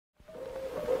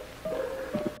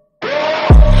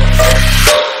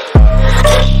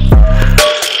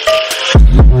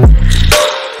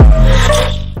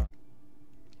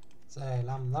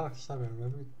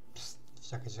SİTEM.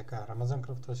 Şaka şaka.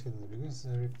 Ramazancraft'a hoş geldiniz. Bugün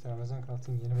sizlerle birlikte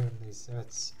Ramazancraft'ın yeni bölümündeyiz.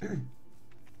 Evet.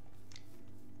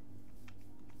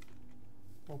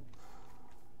 Hop.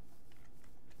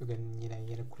 Bugün yine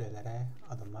yeni kulelere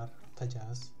adımlar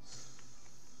atacağız.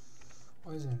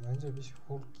 O yüzden önce bir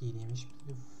Hulk giyineymiş.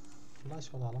 Bir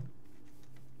flash olalım.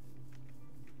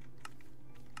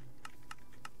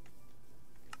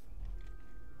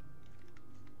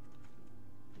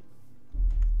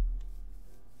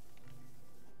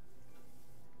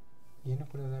 Yeni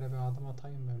kulelere bir adım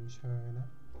atayım ben şöyle.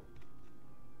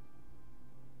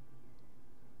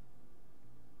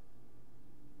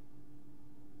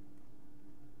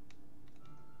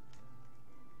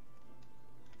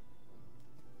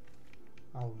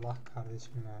 Allah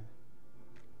kardeşim ya.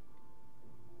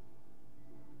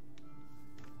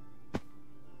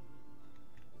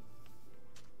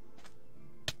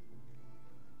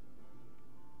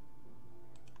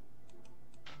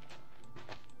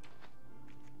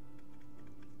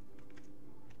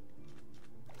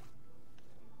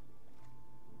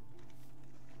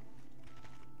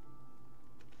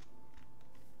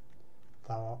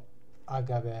 Tamam.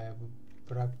 Aga be,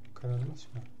 bırak, kırılmış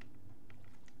mı?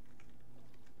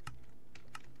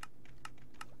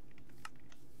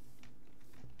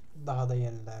 Daha da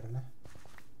yenilerine.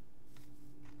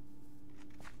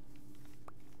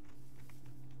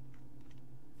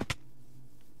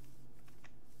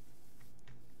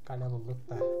 Kale bulduk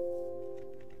da.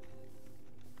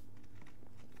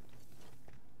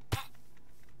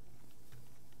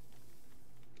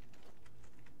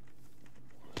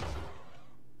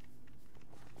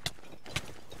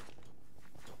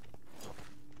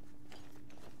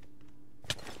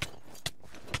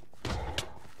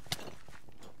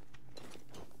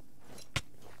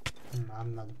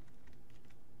 Anladım.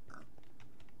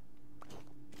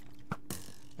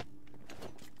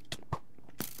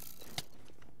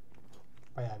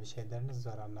 Bayağı bir şeyleriniz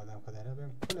var anladığım kadarıyla.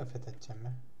 Ben kule fethedeceğim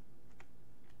ya.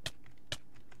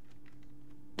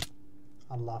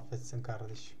 Allah affetsin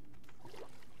kardeşim.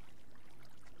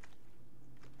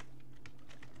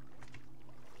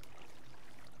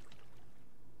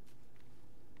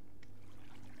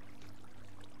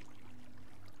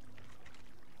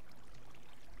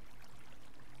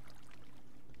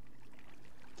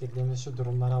 Girdiğimiz şu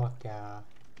durumlara bak ya.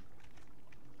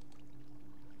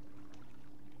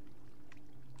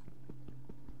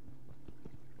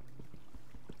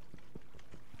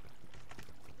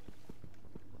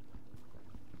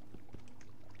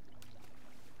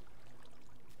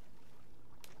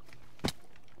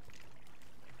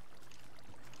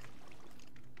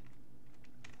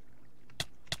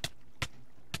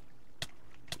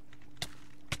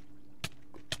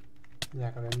 Bir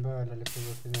dakika, ben böylelikle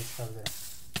götürmeye çıkabilirim.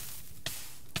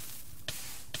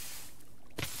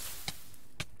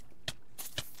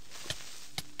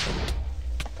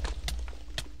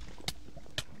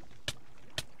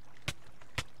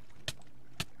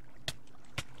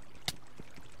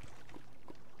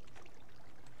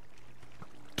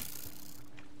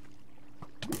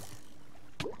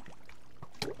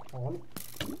 Oğlum.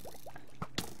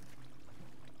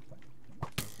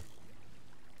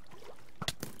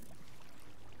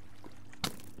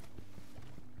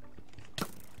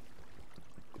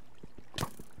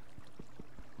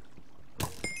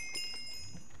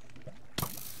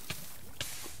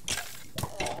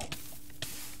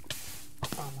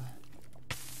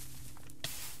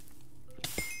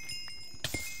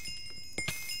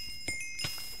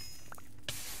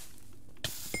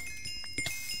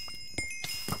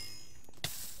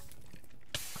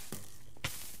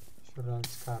 Şuradan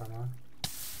çıkarma.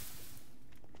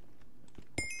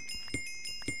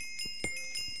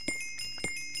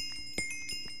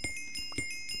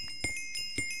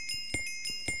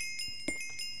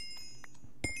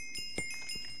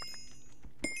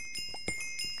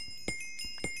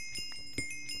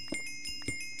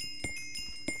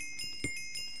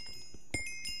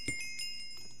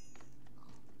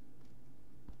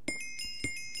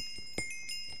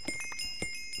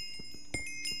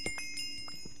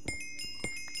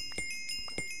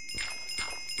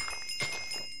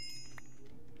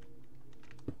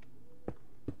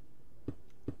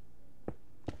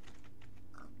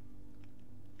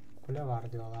 Kule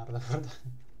var diyorlardı burada.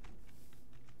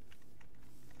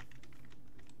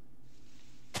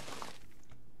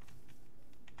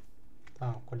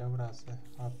 Tamam, kule burası.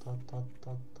 At at at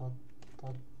at at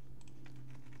at.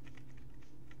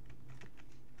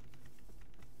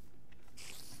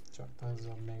 Çok da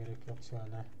hızlı olmaya gerek yok,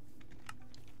 şöyle.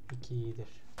 2 iyidir.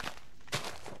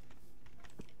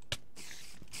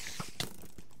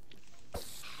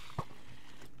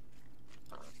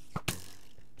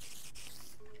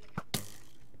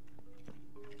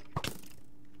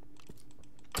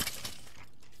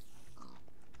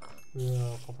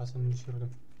 Kafasını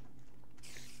düşürdüm.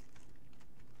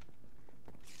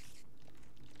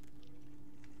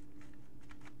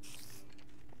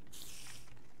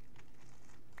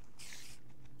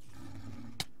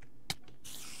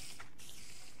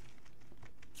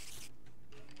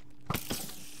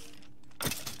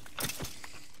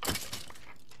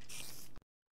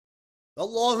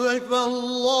 Allahu Ekber,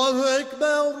 Allahu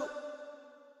Ekber.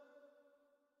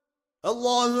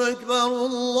 Allahu Ekber,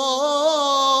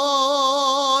 Allahu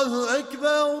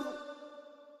Ekber.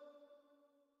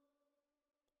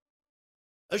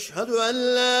 Eşhedü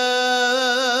en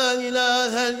la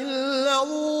ilahe illallah.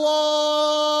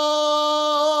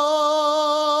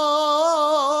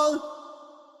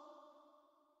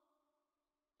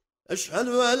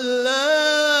 Eşhedü en la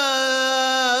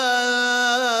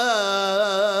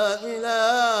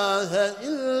ilahe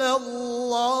illallah.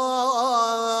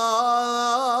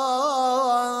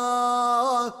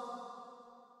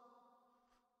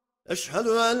 Eşhedü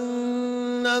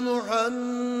enne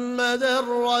Muhammeden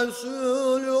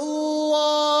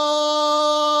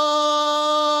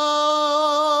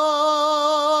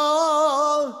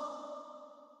Resulullah.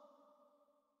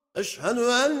 Eşhedü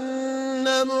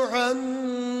enne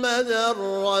Muhammeden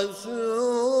Resulullah.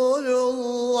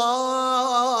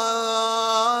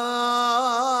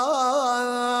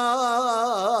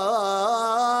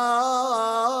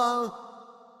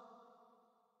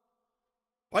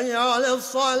 Hayy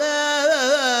ale's-salâh.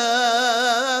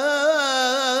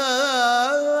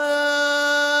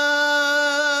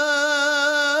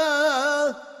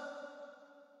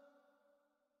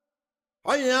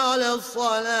 Hayy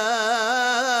ale's-salâh.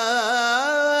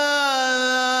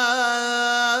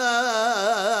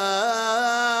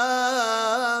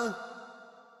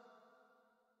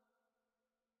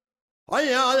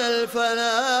 Hayy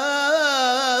alel-felâh.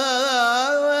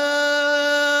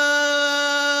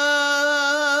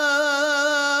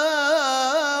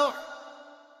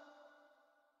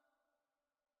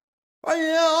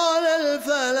 Hayy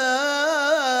alel-felâh.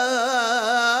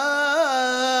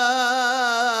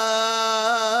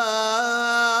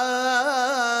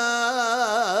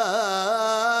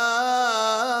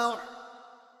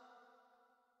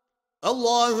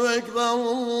 Allahu Ekber,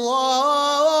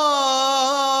 Allahu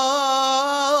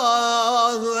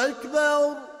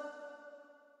Ekber.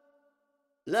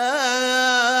 La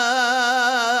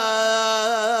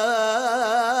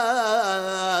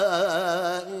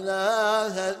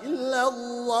ilahe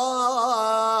illallah.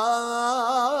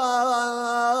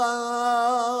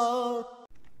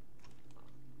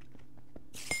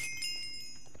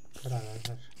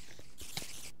 Arkadaşlar.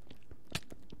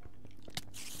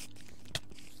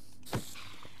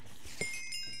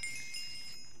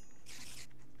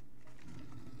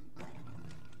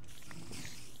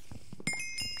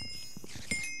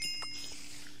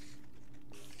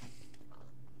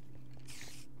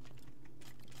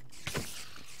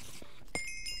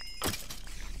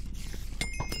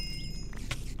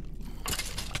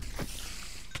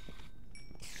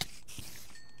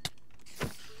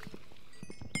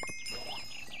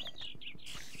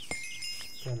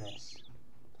 Temiz.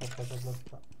 Topla topla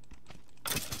topla.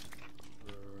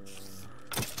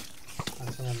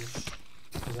 Kaçın olmuş.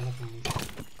 Güzel yapılmış.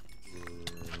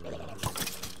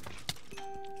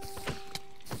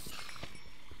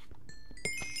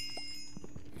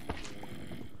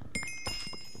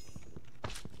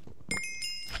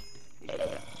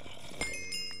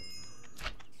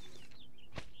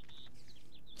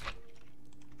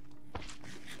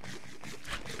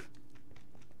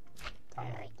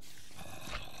 Tamam.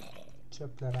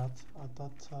 Çöpleri at. At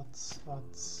at at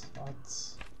at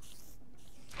at.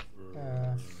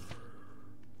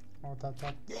 At at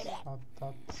at at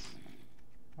at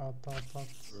at at at.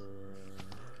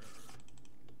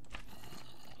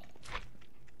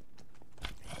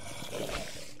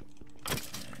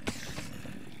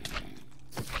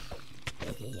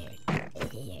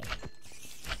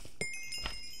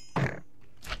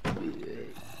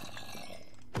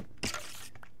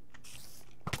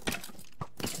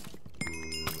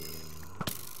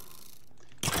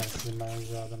 Ben sizin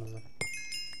benzi adınızı.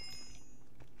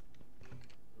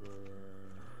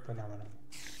 Böyle hemen.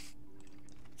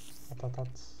 At at at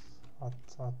at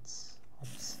at at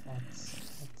at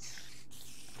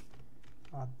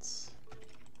at at.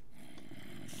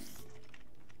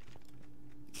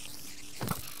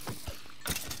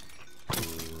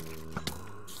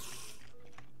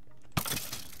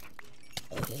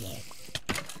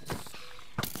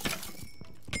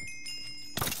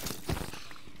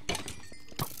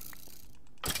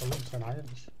 Oğlum sen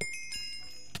hayırdır?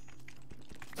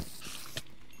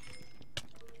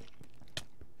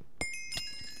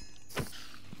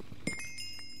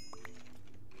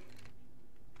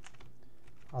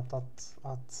 At at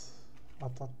at.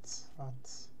 At at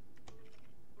at.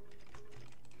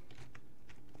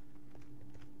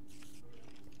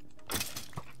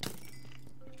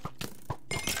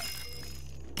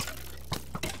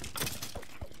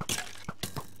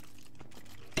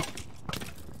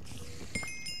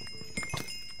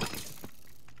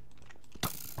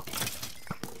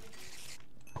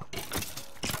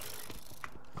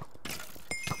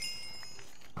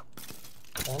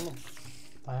 Oğlum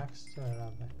dayak istiyor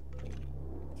herhalde.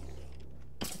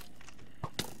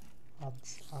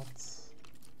 At at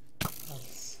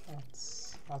at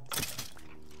at at.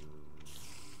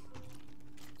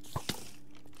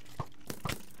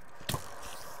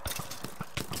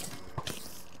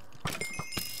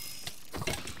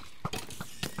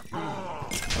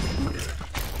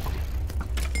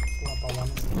 La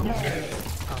babanız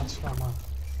karşılama.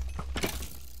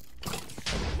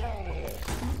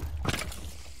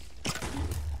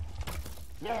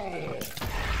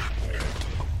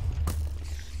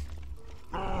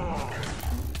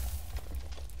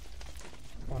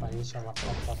 Orayı inşallah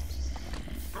patlatırız.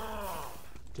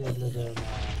 Gerle dövme,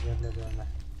 gerle dövme.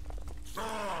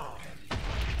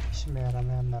 İşime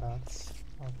yaramayanlara at.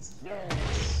 At.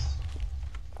 At.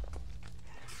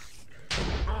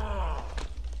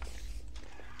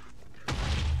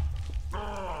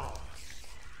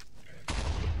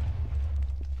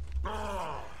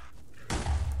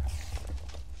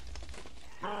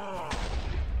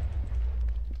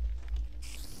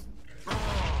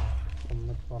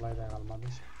 Bunluk bir olay da kalmadı.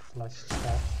 Flash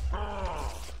çıkar.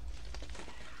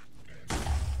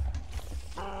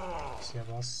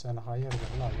 Sebas sen hayırdır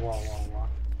la? Wow wow wow.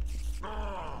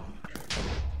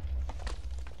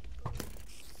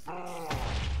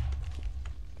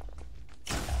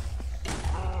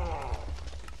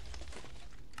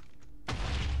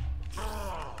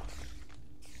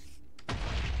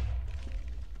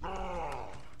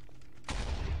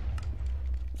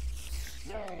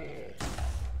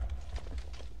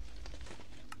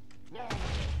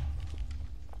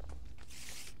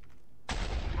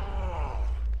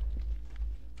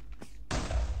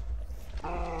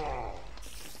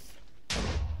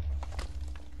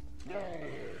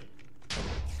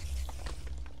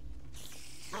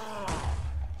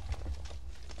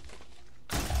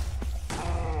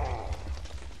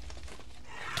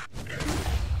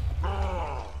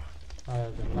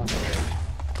 Hayırdır lan?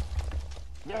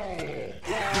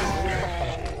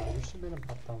 Benim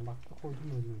patlamam bak da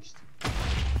koydum öldüm işte.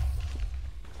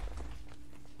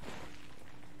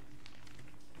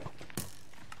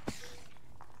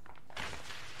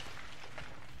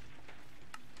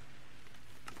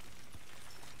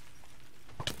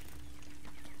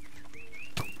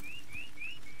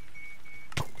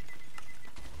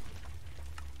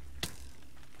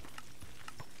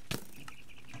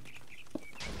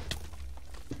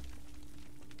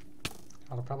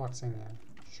 Arka bak sen ya.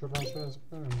 Şuradan şöyle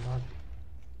zıplıyorum bak.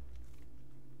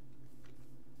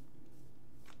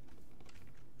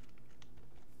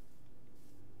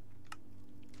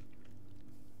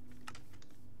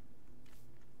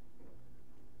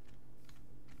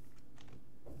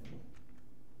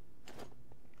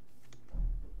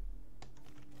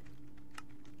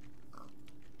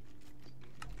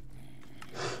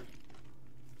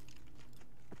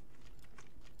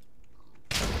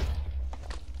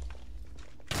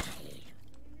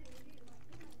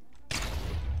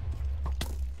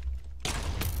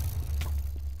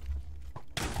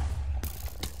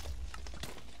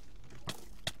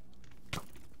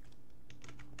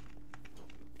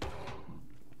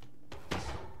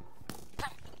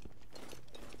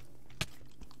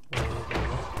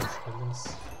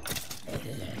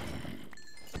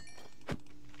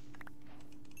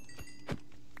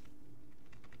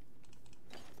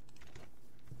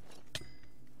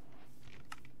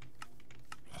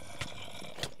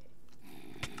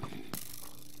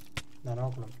 Lan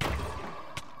oğlum.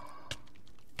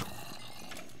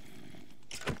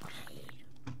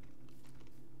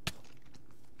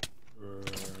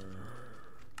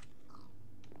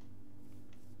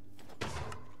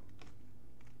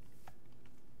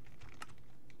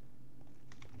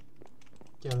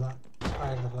 Gel lan.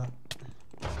 Hayırdır lan.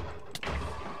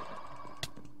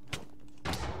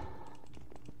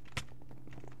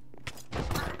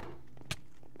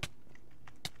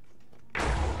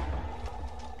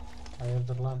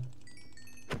 Hayırdır lan.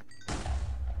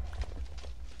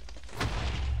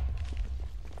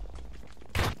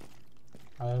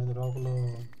 Hayırdır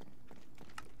oğlum.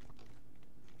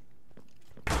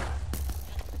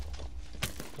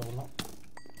 Oğlum.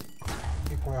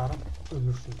 Bir koyarım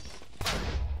ölürsünüz.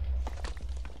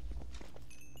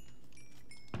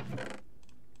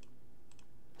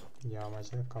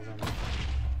 Yağmacılık kazanıyor.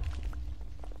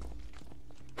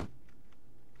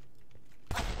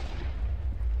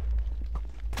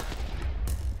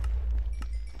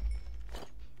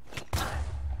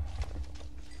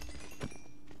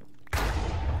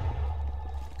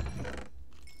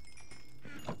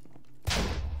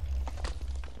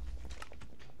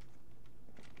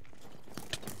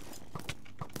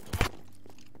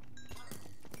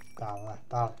 Dal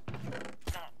dal.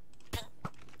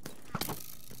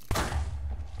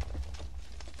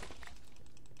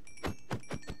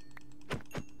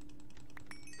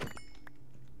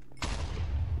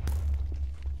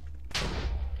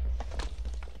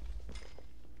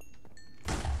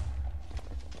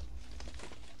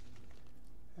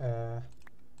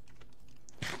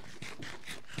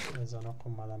 Ezan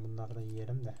okunmadan bunları da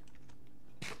yiyelim de.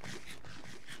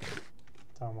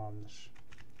 Tamamdır.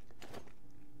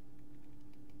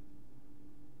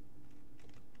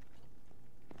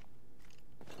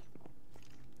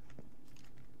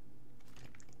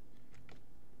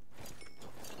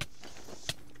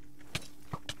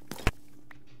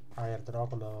 Hayırdır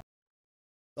oğlum?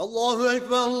 Allahu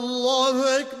Ekber, Allahu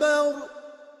Ekber.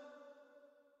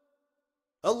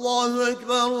 Allahu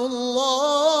Ekber, Allahu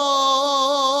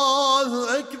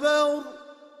Ekber.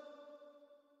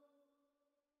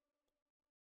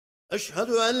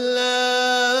 Eşhedü en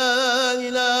la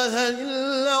ilahe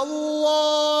illallah.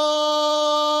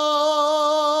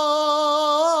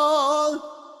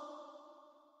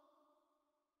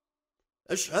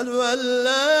 Eşhedü en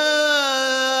la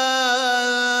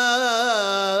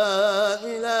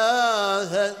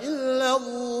ilahe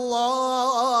illallah.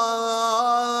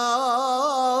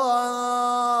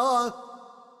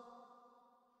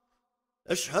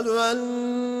 Eşhedü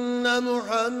enne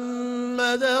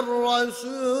Muhammeden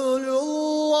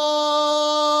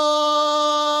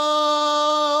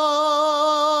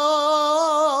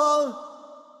Resulullah.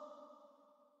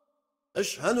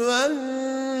 Eşhedü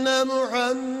enne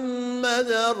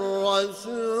Muhammeden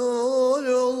Resulullah.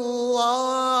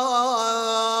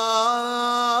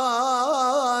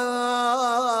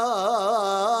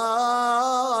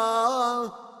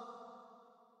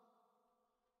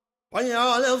 Hayy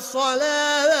ale's-salâh.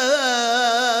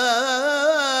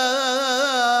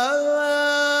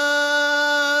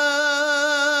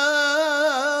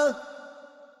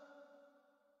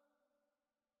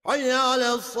 Hayy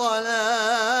ale's-salâh.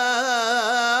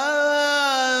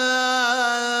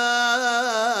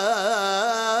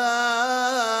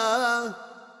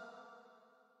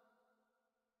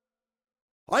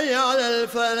 Hayy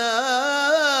alel-felâh.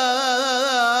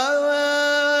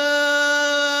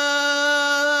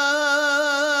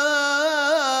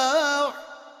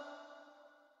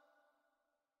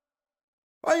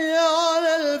 Hayy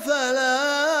alel-felâh.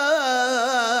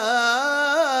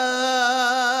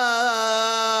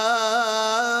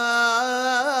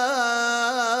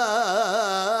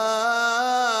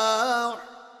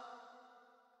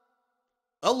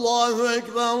 Allahu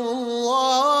Ekber, Allahu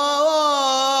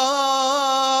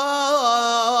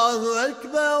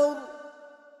Ekber.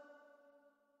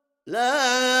 La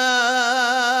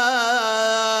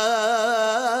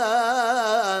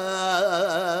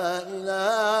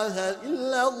ilahe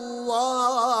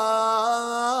illallah.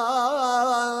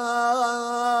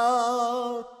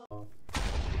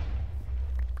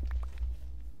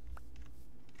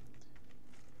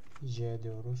 J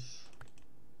diyoruz.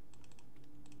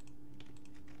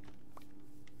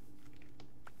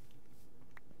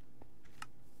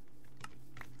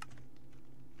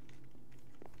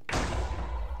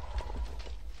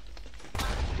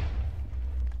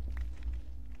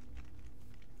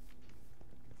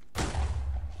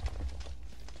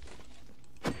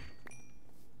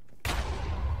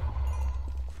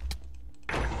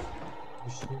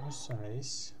 Güçlüymüşsün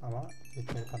reis ama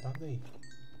yeteri kadar değil.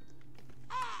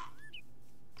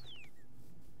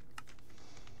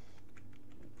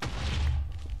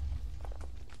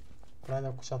 Burayı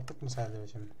da kuşattık mı sayılıyor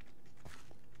şimdi?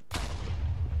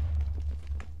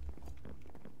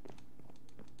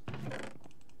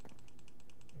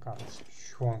 Kardeşim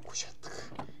şu an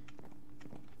kuşattık.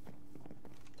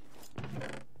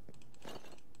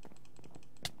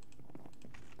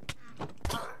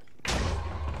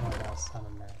 Hadi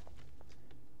aslanım be.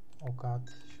 Ok at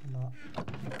şunu.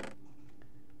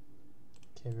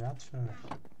 Kemi at şunu.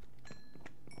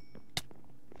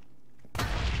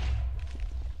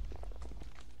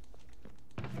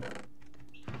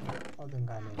 Odun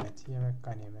ganimeti, yemek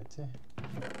ganimeti,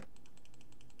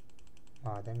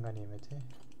 maden ganimeti.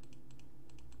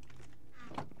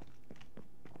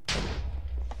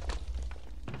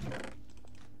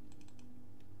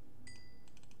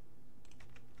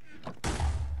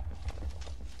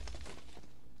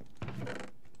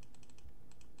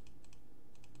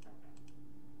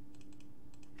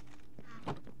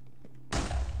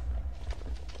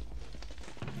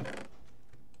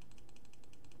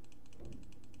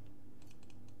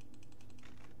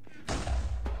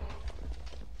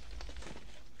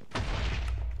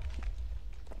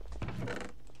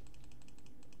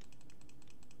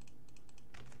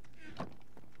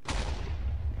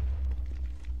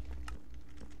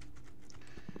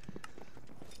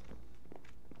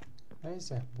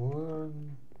 Neyse bu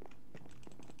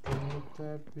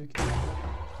bölümlükte büyük ihtimalle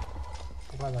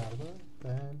bu kadardı.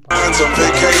 On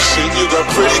vacation, you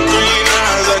got pretty green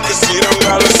eyes. I can see them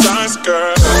dollar signs,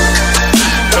 girl.